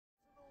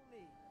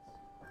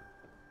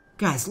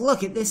Guys,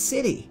 look at this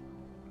city.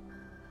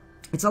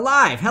 It's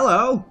alive.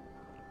 Hello.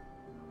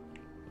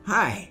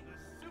 Hi.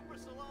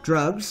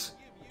 Drugs.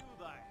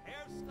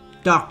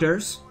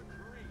 Doctors.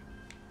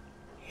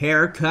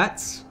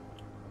 Haircuts.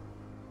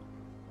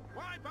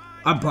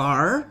 A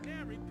bar.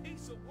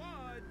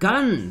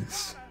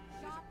 Guns.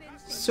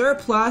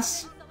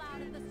 Surplus.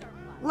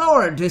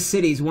 Lord, this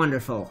city's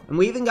wonderful. And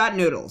we even got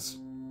noodles.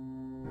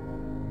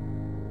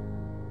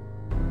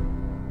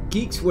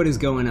 Geeks, what is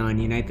going on?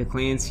 Unite the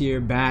Clans here,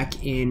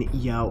 back in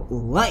yo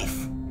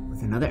life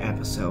with another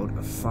episode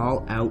of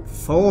Fallout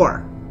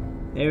 4.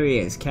 There he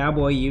is,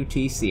 Cowboy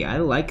UTC. I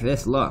like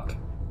this look.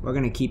 We're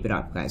gonna keep it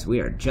up, guys. We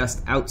are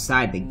just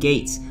outside the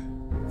gates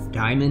of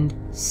Diamond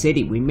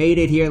City. We made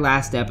it here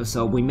last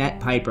episode. We met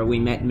Piper, we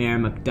met Mayor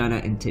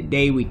McDonough, and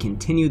today we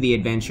continue the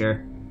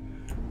adventure.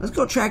 Let's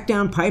go track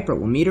down Piper.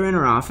 We'll meet her in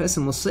her office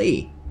and we'll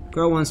see.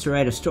 Girl wants to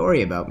write a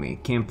story about me.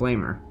 Can't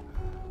blame her.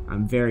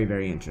 I'm very,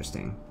 very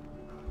interesting.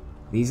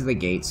 These are the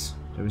gates.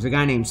 There was a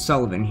guy named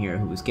Sullivan here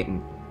who was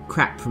getting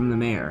crap from the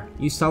mayor.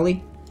 You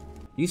Sully?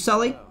 You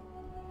Sully?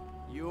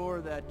 You're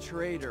that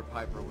trader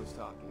Piper was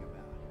talking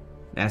about.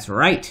 That's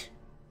right.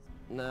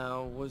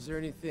 Now, was there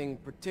anything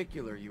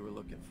particular you were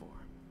looking for?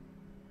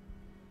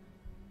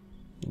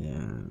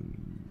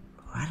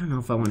 I don't know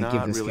if I want to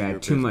give this guy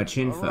too much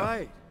info.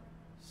 Alright.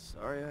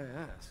 Sorry I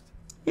asked.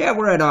 Yeah,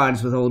 we're at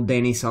odds with old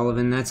Danny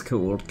Sullivan. That's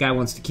cool. The guy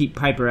wants to keep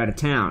Piper out of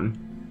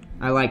town.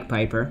 I like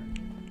Piper.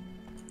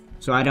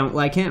 So I don't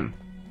like him.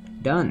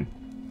 Done.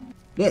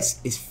 This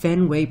is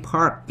Fenway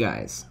Park,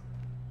 guys.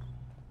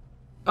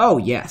 Oh,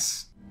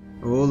 yes.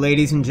 Oh,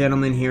 ladies and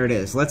gentlemen, here it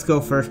is. Let's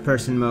go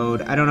first-person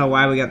mode. I don't know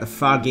why we got the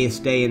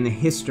foggiest day in the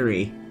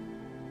history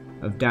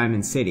of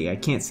Diamond City. I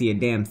can't see a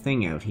damn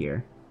thing out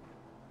here.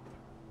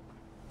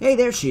 Hey,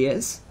 there she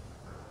is.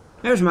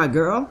 There's my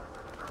girl.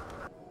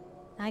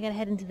 I gotta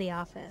head into the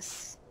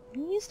office.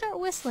 You start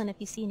whistling if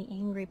you see any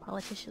angry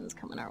politicians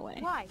coming our way.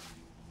 Why?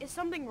 Is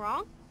something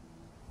wrong?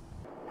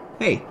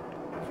 Hey.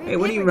 Hey,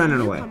 what are you running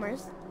away?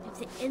 If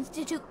the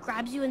Institute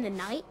grabs you in the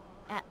night,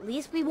 at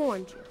least we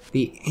warned you.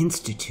 The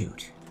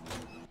Institute.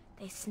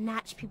 They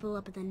snatch people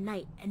up in the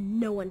night and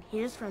no one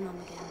hears from them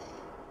again.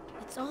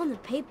 It's all in the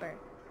paper.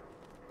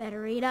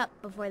 Better read up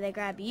before they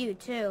grab you,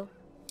 too.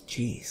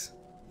 Jeez.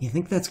 You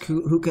think that's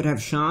who could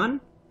have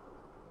Shaun?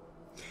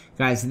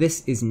 Guys,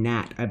 this is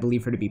Nat. I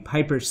believe her to be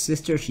Piper's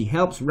sister. She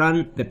helps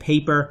run the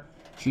paper.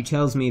 She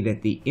tells me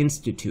that the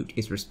Institute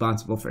is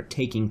responsible for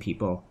taking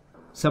people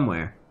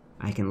somewhere.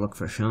 I can look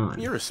for Shaun.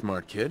 You're a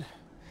smart kid.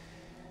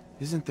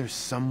 Isn't there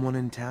someone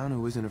in town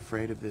who isn't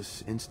afraid of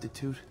this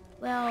Institute?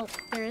 Well,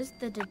 there is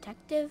the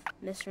detective,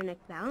 Mr. Nick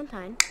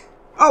Valentine.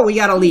 Oh, we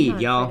got a lead, He's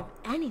not y'all.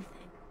 afraid of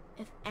anything.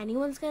 If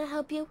anyone's gonna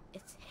help you,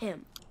 it's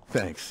him.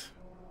 Thanks.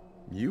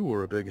 You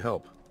were a big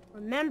help.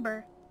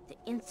 Remember, the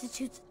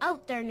Institute's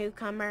out there,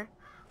 newcomer.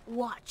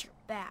 Watch your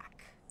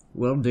back.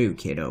 Will do,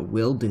 kiddo.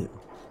 Will do.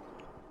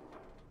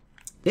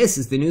 This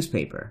is the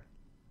newspaper.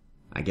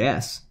 I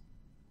guess.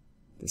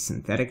 The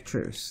Synthetic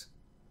Truce.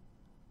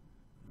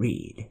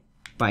 Read.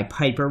 By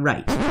Piper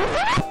Wright.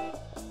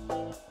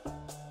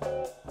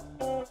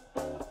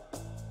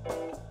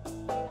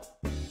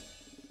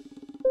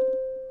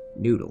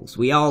 Noodles.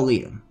 We all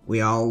eat them. We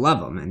all love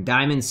them. And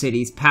Diamond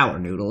City's Power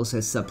Noodles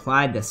has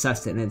supplied the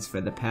sustenance for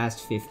the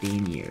past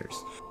 15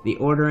 years. The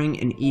ordering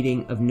and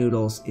eating of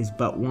noodles is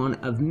but one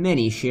of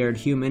many shared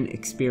human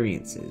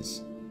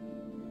experiences.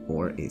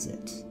 Or is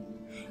it?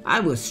 I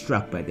was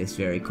struck by this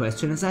very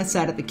question as I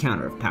sat at the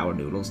counter of Power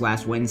Noodles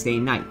last Wednesday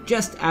night,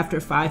 just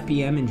after 5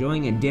 p.m.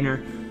 enjoying a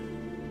dinner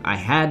I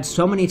had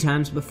so many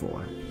times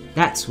before.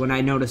 That's when I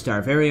noticed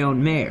our very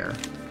own mayor,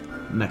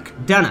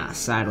 McDonough,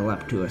 sidle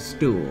up to a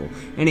stool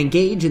and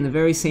engage in the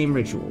very same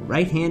ritual.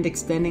 Right hand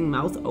extending,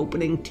 mouth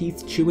opening,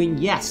 teeth chewing,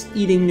 yes,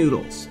 eating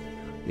noodles.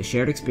 The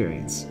shared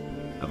experience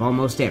of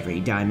almost every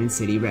Diamond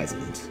City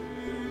resident.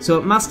 So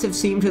it must have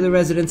seemed to the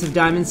residents of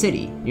Diamond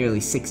City,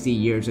 nearly 60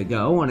 years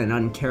ago, on an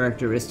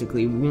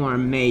uncharacteristically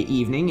warm May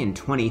evening in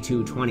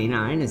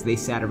 2229 as they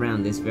sat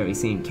around this very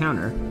same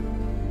counter.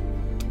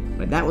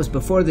 But that was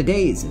before the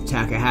days of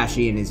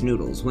Takahashi and his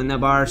noodles, when the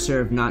bar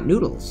served not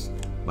noodles,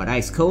 but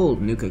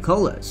ice-cold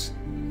Nuka-Colas,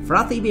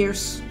 frothy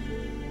beers,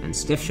 and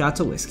stiff shots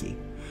of whiskey.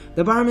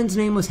 The barman's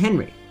name was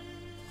Henry,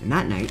 and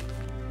that night,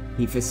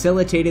 he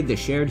facilitated the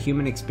shared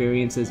human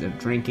experiences of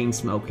drinking,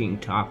 smoking,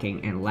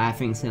 talking, and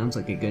laughing. Sounds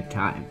like a good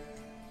time.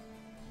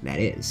 That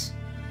is,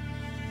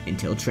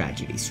 until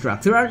tragedy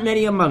struck. There aren't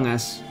many among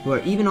us who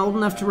are even old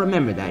enough to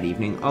remember that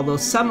evening, although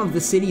some of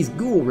the city's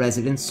ghoul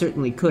residents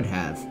certainly could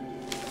have.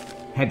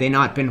 Had they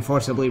not been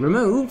forcibly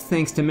removed,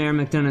 thanks to Mayor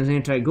McDonough's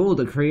anti-ghoul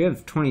decree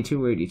of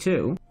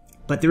 2282.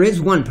 But there is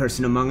one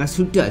person among us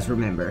who does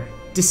remember,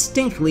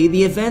 distinctly,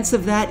 the events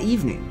of that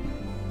evening.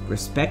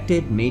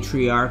 Respected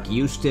matriarch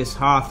Eustace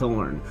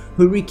Hawthorne,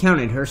 who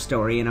recounted her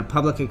story in a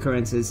Public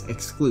Occurrences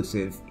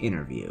exclusive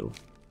interview.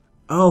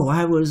 Oh,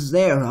 I was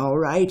there all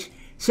right,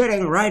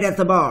 sitting right at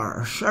the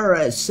bar, sure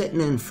as sitting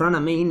in front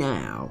of me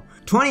now.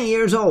 20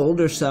 years old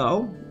or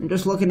so, and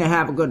just looking to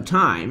have a good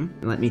time.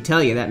 And let me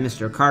tell you, that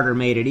Mr. Carter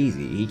made it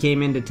easy. He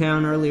came into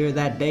town earlier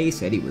that day,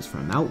 said he was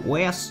from out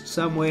west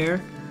somewhere.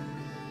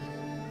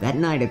 That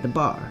night at the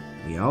bar,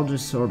 we all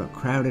just sort of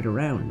crowded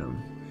around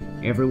him.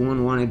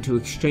 Everyone wanted to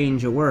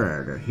exchange a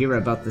word or hear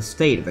about the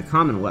state of the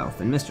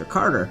Commonwealth, and Mr.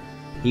 Carter,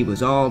 he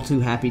was all too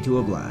happy to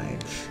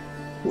oblige.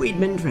 We'd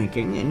been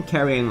drinking and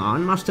carrying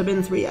on must have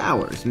been 3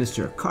 hours.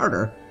 Mr.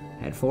 Carter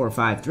had 4 or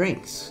 5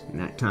 drinks in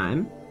that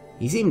time.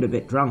 He seemed a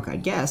bit drunk, I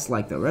guess,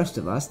 like the rest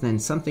of us, then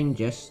something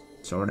just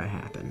sorta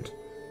happened.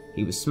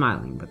 He was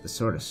smiling, but the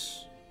sort of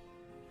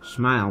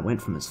smile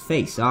went from his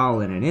face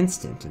all in an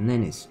instant, and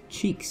then his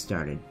cheeks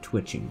started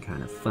twitching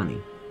kind of funny.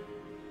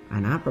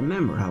 And I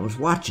remember I was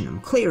watching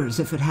him, clear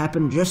as if it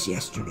happened just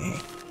yesterday.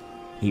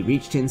 He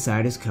reached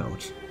inside his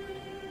coat,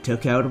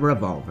 took out a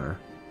revolver,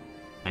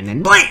 and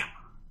then BLAM!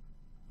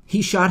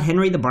 He shot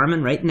Henry the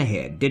barman right in the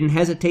head. Didn't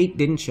hesitate,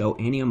 didn't show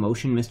any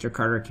emotion. Mr.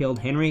 Carter killed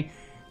Henry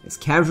as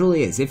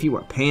casually as if you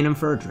were paying him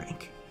for a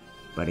drink.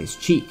 But his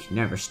cheek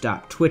never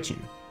stopped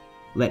twitching.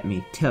 Let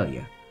me tell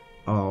you,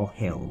 all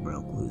hell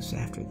broke loose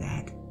after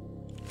that.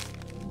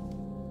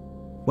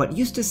 What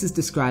Eustace is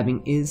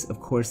describing is,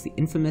 of course, the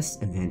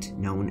infamous event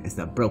known as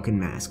the Broken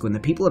Mask, when the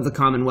people of the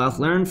Commonwealth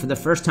learned for the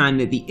first time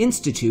that the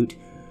Institute,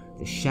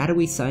 the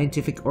shadowy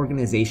scientific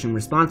organization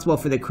responsible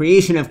for the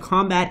creation of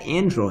combat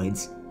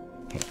androids,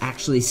 had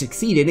actually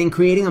succeeded in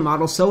creating a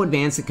model so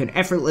advanced it could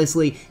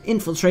effortlessly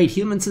infiltrate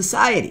human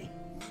society.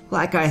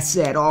 Like I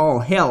said, all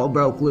hell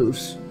broke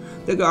loose.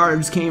 The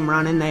guards came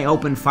running, they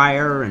opened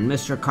fire, and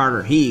Mr.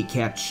 Carter, he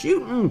kept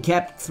shooting,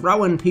 kept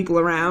throwing people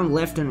around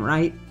left and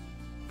right.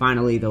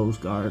 Finally, those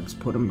guards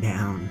put him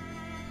down.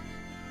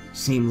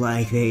 Seemed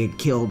like they had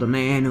killed a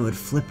man who had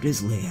flipped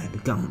his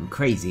lid, gone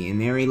crazy, and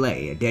there he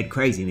lay, a dead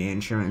crazy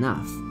man, sure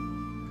enough.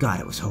 God,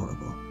 it was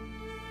horrible.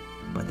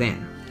 But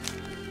then,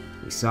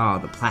 we saw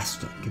the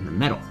plastic and the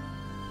metal.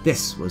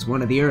 This was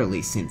one of the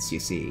early synths, you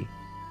see.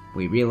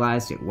 We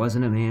realized it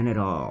wasn't a man at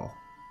all.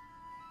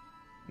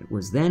 It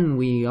was then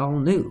we all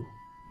knew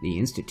the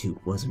Institute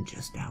wasn't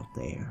just out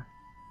there.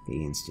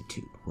 The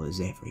Institute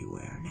was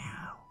everywhere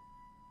now.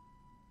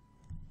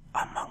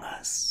 Among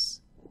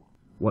us.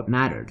 What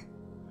mattered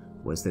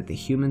was that the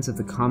humans of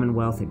the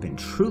Commonwealth had been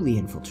truly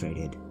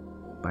infiltrated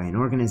by an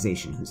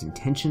organization whose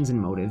intentions and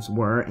motives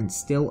were, and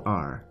still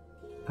are,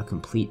 a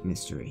complete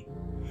mystery.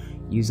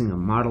 Using a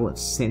model of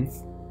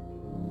synth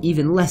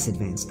even less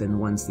advanced than the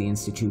ones the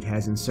Institute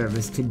has in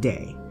service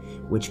today,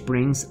 which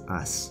brings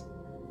us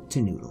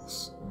to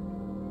Noodles.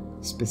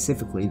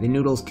 Specifically, the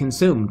noodles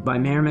consumed by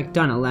Mayor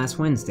McDonough last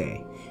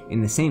Wednesday,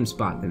 in the same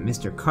spot that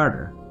Mr.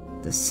 Carter,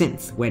 the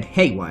synth, went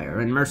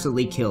haywire and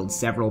mercilessly killed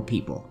several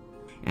people.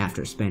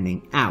 After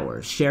spending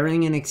hours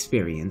sharing an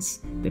experience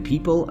the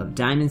people of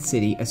Diamond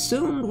City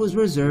assumed was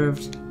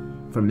reserved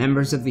for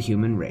members of the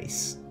human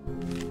race.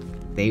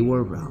 They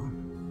were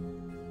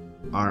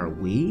wrong. Are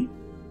we?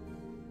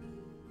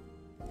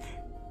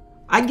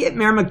 I get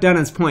Mayor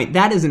McDonough's point.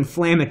 That is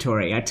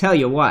inflammatory, I tell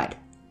you what.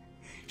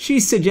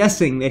 She's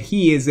suggesting that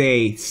he is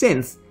a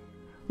synth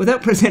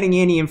without presenting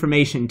any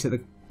information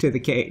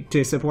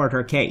to support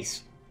her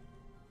case.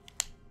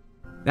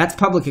 That's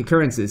public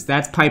occurrences.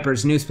 That's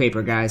Piper's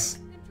newspaper, guys.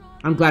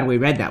 I'm glad we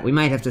read that. We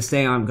might have to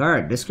stay on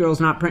guard. This girl's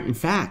not printing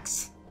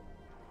facts.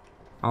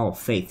 All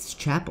Faith's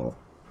Chapel.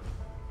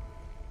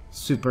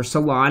 Super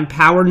Salon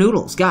Power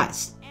Noodles,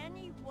 guys.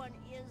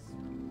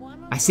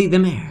 I see the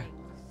mayor.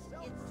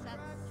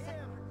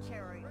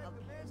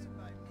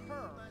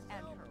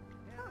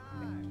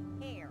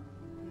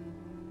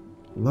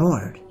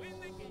 Lord.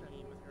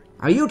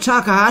 Are you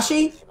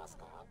Takahashi?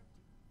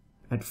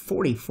 At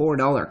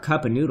 $44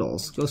 cup of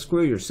noodles. Go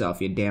screw yourself,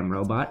 you damn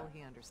robot.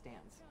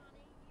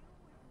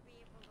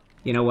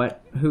 You know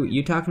what? Who,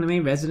 you talking to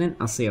me, resident?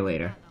 I'll see you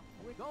later.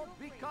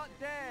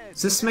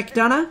 Is this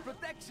McDonough?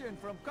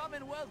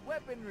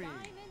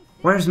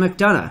 Where's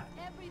McDonough?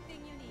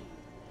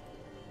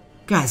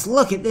 Guys,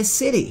 look at this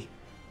city.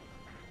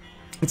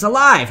 It's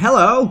alive,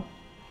 hello!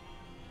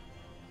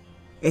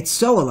 It's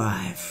so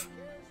alive.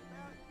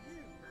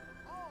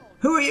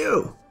 Who are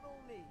you?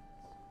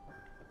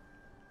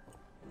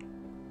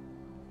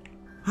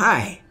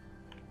 Hi.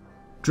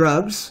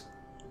 Drugs?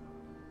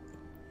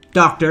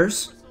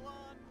 Doctors?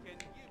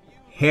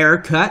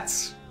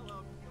 Haircuts?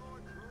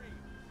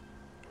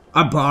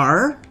 A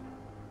bar?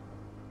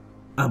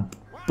 A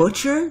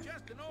butcher?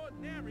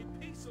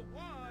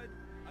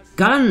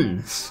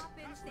 Guns?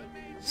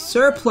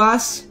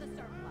 Surplus?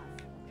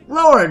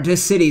 Lord,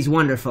 this city's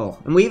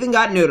wonderful. And we even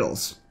got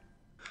noodles.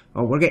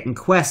 Oh, we're getting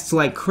quests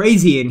like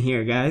crazy in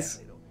here, guys.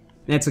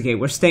 That's okay,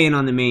 we're staying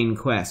on the main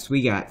quest.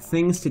 We got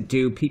things to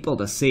do, people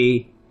to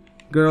see,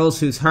 girls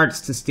whose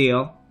hearts to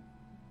steal.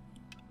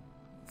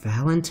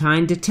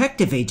 Valentine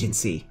Detective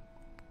Agency.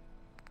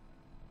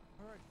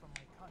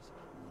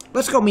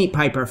 Let's go meet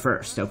Piper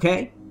first,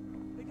 okay?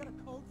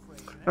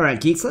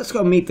 Alright, geeks, let's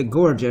go meet the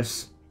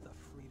gorgeous,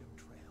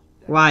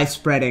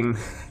 lie-spreading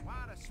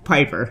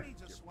Piper.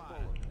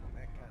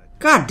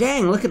 God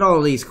dang, look at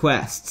all these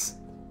quests.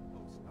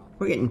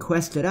 We're getting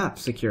quested up,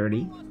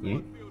 security. Yeah.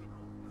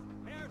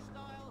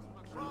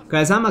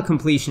 Guys, I'm a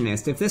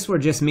completionist. If this were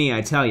just me,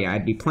 I tell you,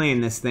 I'd be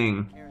playing this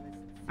thing.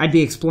 I'd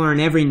be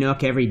exploring every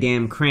nook, every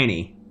damn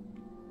cranny.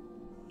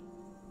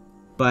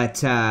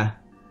 But,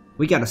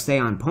 we gotta stay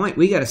on point.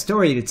 We got a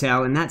story to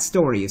tell, and that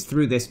story is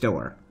through this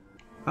door.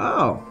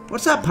 Oh,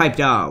 what's up, Pipe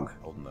Dog?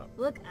 Holding up.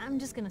 Look, I'm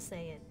just gonna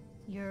say it.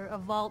 You're a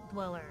vault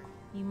dweller.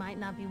 You might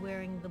not be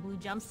wearing the blue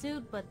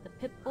jumpsuit, but the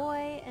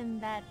Pip-Boy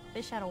and that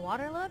fish out of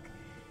water look,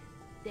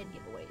 dead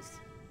giveaways.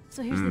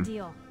 So here's the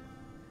deal.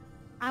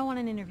 I want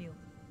an interview.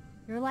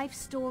 Your life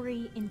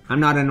story in... I'm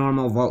not a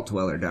normal vault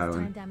dweller, This time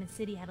darling. Diamond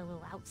City had a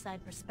little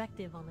outside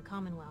perspective on the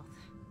Commonwealth.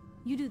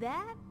 You do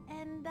that,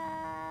 and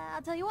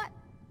I'll tell you what.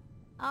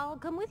 I'll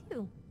come with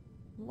you.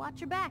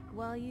 Watch your back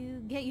while you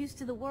get used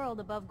to the world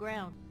above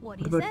ground. What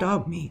do What you about say?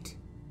 dog meat?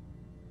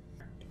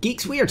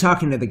 Geeks, we are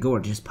talking to the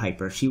gorgeous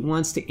Piper. She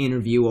wants to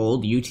interview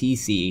old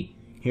UTC,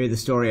 hear the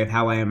story of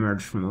how I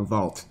emerged from a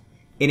vault.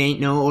 It ain't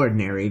no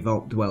ordinary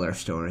vault dweller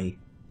story.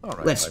 All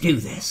right, Let's Piper. do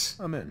this.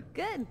 I'm in.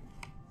 Good.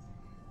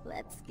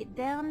 Let's get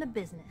down to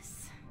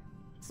business.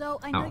 So,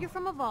 I know Oh. you're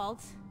from a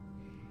vault.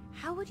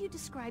 How would you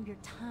describe your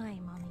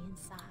time on the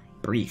inside?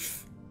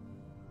 Brief.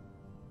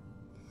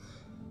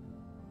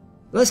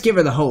 Let's give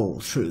her the whole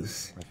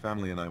truth. My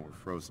family and I were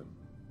frozen.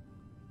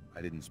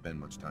 I didn't spend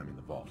much time in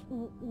the vault.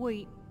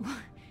 Wait,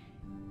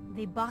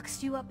 they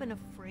boxed you up in a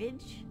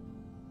fridge?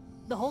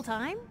 The whole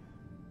time?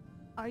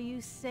 Are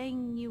you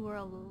saying you were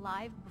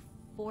alive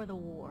before the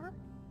war?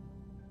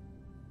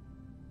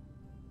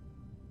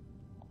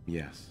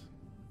 Yes.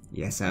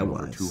 Yes, I I'm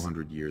over was.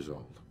 200 years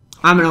old.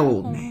 I'm an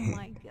old Oh man.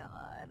 my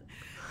god.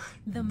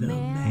 The The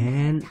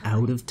man man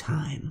out of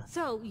time.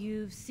 So,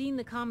 you've seen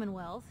the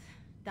Commonwealth,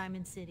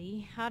 Diamond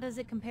City. How does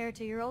it compare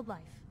to your old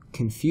life?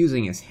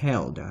 Confusing as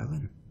hell,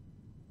 darling.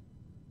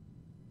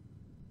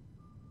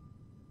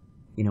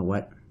 You know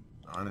what?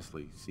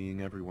 Honestly,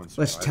 seeing everyone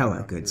Let's survive tell a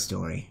out good here,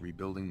 story.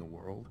 rebuilding the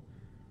world,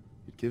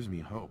 it gives me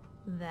hope.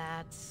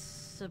 That's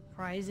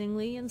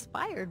surprisingly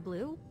inspired,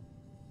 Blue.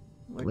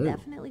 We're Blue.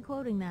 definitely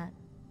quoting that.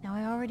 Now,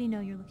 I already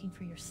know you're looking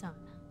for your son,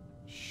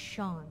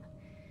 Shaun.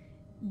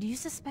 Do you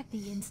suspect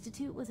the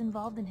Institute was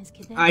involved in his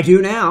kidnapping? I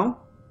do now.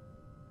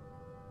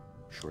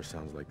 Sure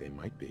sounds like they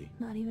might be.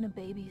 Not even a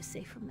baby is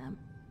safe from them.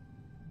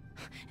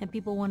 And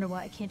people wonder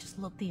why I can't just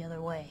look the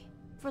other way.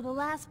 For the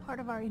last part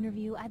of our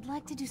interview, I'd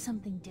like to do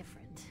something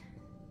different.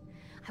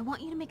 I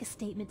want you to make a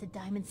statement to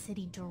Diamond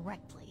City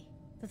directly.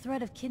 The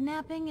threat of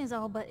kidnapping is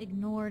all but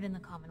ignored in the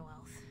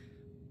Commonwealth.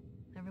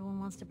 Everyone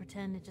wants to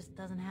pretend it just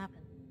doesn't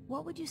happen.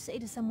 What would you say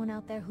to someone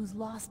out there who's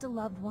lost a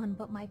loved one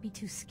but might be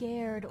too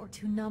scared or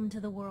too numb to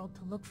the world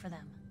to look for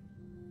them?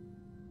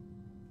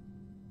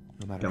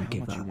 No matter Don't how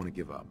give much you up. want to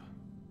give up,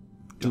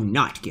 Do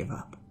not give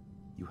up.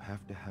 you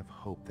have to have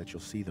hope that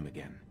you'll see them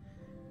again.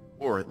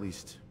 Or at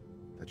least,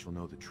 that you'll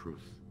know the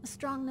truth. A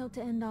strong note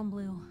to end on,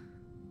 Blue.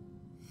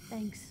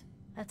 Thanks.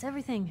 That's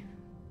everything.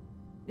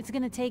 It's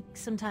gonna take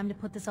some time to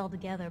put this all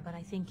together, but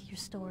I think your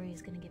story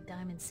is gonna give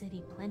Diamond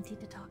City plenty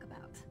to talk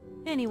about.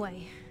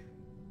 Anyway,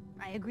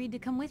 I agreed to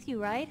come with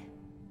you, right?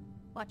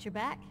 Watch your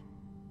back.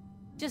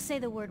 Just say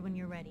the word when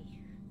you're ready.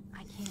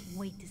 I can't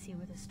wait to see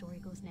where the story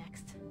goes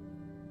next.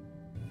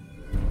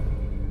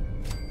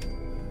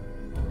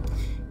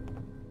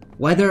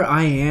 Whether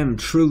I am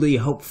truly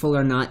hopeful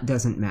or not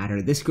doesn't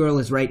matter. This girl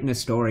is writing a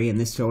story, and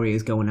this story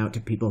is going out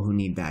to people who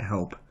need that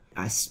hope.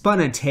 I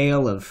spun a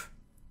tale of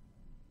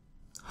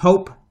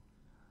hope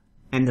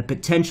and the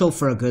potential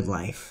for a good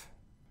life.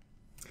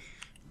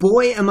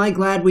 Boy, am I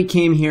glad we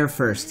came here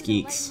first,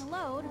 geeks. Lighten the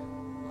load,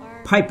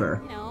 or, Piper,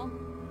 you know,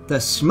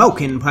 the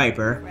smoking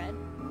Piper, Fred.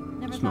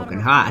 Never Smoking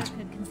thought a hot.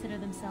 reporter could consider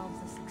themselves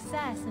a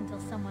success until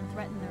someone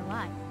threatened their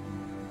life.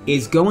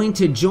 is going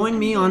to join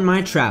me on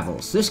my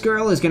travels. This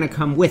girl is going to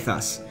come with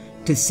us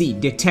to see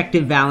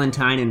Detective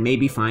Valentine and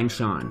maybe find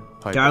Shaun.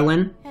 Piper.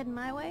 Darlin, Heading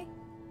my way?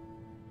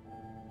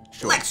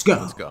 Sure. Let's go.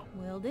 Let's go.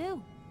 Will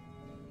do.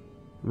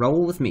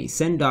 roll with me.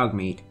 Send dog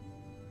meat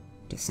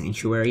to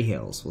Sanctuary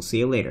Hills. We'll see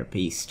you later,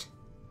 Beast.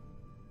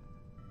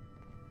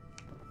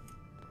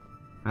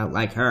 I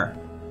like her.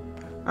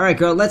 Alright,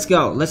 girl, let's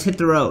go. Let's hit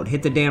the road.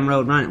 Hit the damn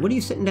road, run it. What are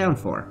you sitting down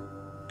for?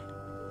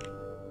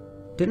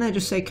 Didn't I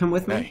just say come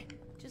with me? Hey,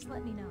 Just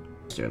let me know.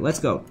 Sure, let's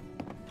go.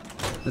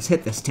 Let's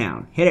hit this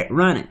town. Hit it,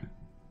 run it.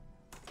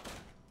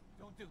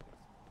 Don't do this.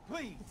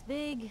 Please. It's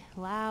big,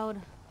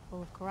 loud,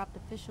 full of corrupt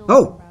officials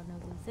Oh! and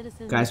proud-nosing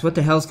citizens. Guys, what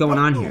the hell's going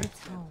on here?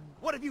 It's home.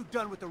 What have you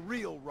done with the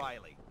real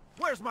Riley?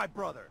 Where's my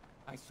brother?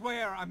 I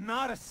swear I'm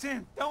not a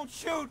synth. Don't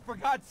shoot, for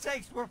God's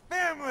sakes. We're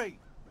family.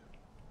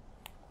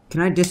 Can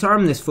I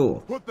disarm this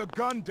fool? Put the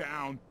gun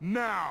down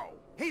now!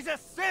 He's a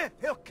synth.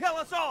 He'll kill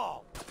us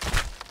all.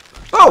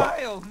 Oh!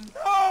 Kyle,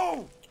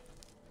 no!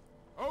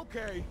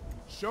 Okay,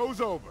 show's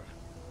over.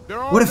 There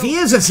are What if he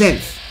is a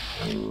synth?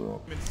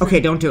 Okay,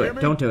 don't do Hear it.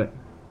 me? Don't do it.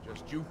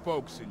 Just you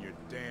folks and your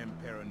damn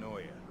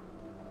paranoia.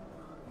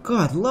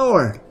 God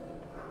lord.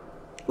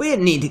 We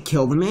didn't need to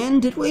kill the man,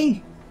 did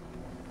we?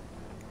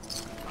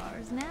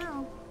 Ours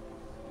now.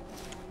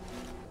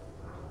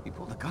 He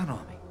pulled a gun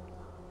on me.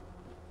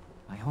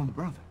 My own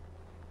brother.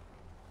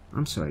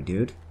 I'm sorry,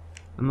 dude.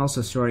 I'm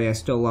also sorry I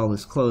stole all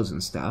his clothes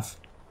and stuff.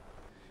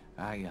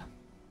 I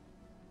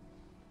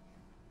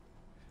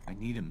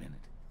need a minute.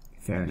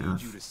 Fair I need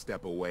enough. you to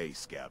step away,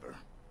 Scabber.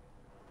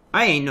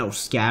 I ain't no I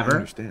scabber.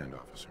 understand,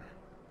 officer.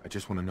 I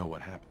just want to know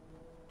what happened.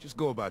 Just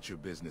go about your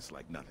business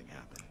like nothing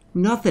happened.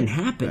 Nothing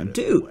happened,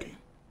 Better dude. way.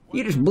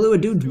 You just blew a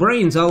dude's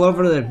brains all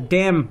over the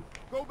damn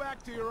Go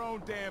back to your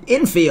own damn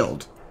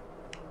infield.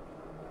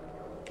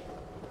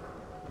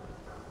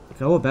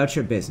 Go about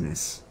your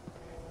business.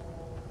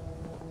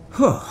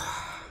 Whew.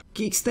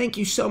 Geeks, thank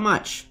you so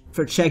much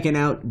for checking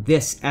out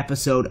this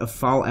episode of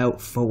Fallout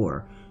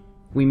 4.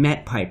 We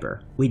met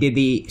Piper. We did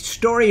the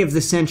Story of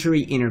the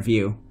Century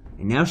interview,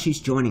 and now she's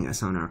joining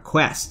us on our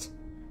quest.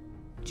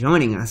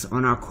 Joining us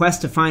on our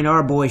quest to find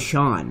our boy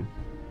Shaun.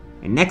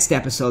 And next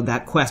episode,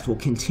 that quest will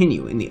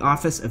continue in the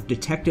office of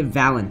Detective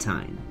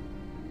Valentine.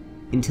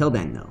 Until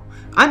then, though,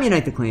 I'm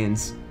Unite the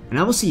Clans, and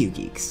I will see you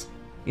geeks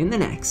in the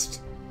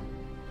next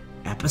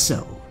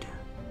episode.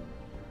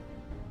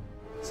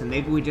 So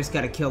maybe we just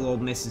gotta kill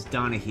old Mrs.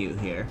 Donahue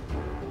here.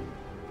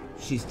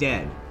 She's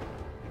dead.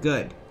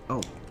 Good.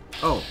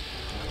 Oh.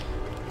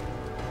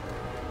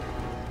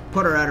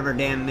 Put her out of her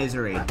damn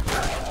misery.